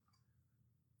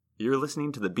You're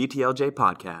listening to the BTLJ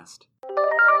Podcast.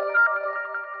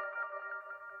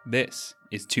 This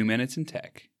is 2 Minutes in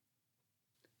Tech.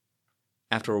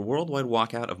 After a worldwide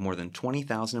walkout of more than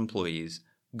 20,000 employees,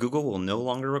 Google will no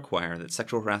longer require that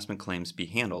sexual harassment claims be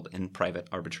handled in private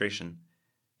arbitration.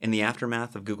 In the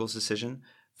aftermath of Google's decision,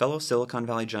 fellow Silicon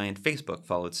Valley giant Facebook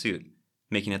followed suit,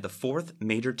 making it the fourth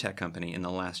major tech company in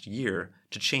the last year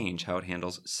to change how it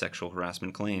handles sexual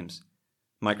harassment claims.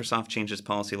 Microsoft changed its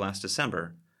policy last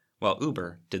December, while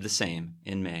Uber did the same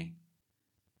in May.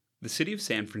 The city of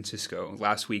San Francisco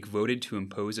last week voted to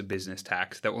impose a business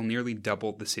tax that will nearly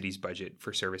double the city's budget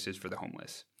for services for the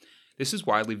homeless. This is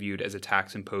widely viewed as a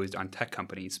tax imposed on tech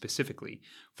companies specifically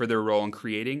for their role in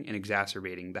creating and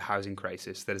exacerbating the housing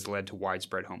crisis that has led to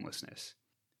widespread homelessness.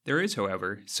 There is,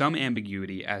 however, some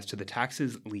ambiguity as to the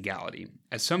tax's legality,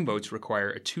 as some votes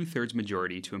require a 2/3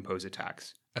 majority to impose a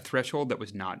tax, a threshold that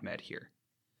was not met here.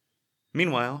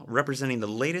 Meanwhile, representing the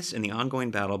latest in the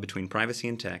ongoing battle between privacy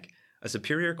and tech, a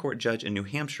Superior Court judge in New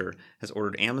Hampshire has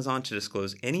ordered Amazon to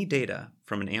disclose any data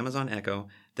from an Amazon Echo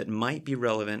that might be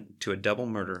relevant to a double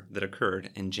murder that occurred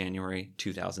in January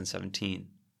 2017.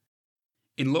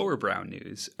 In lower brown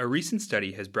news, a recent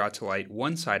study has brought to light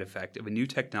one side effect of a new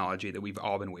technology that we've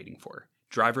all been waiting for: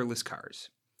 driverless cars.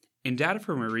 In data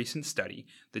from a recent study,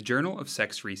 the Journal of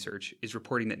Sex Research is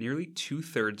reporting that nearly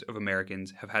 2/3 of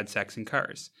Americans have had sex in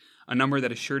cars, a number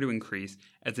that is sure to increase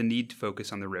as the need to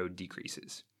focus on the road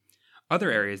decreases.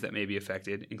 Other areas that may be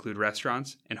affected include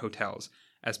restaurants and hotels,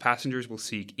 as passengers will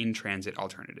seek in-transit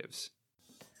alternatives.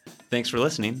 Thanks for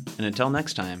listening, and until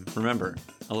next time, remember,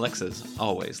 Alexa's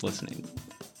always listening.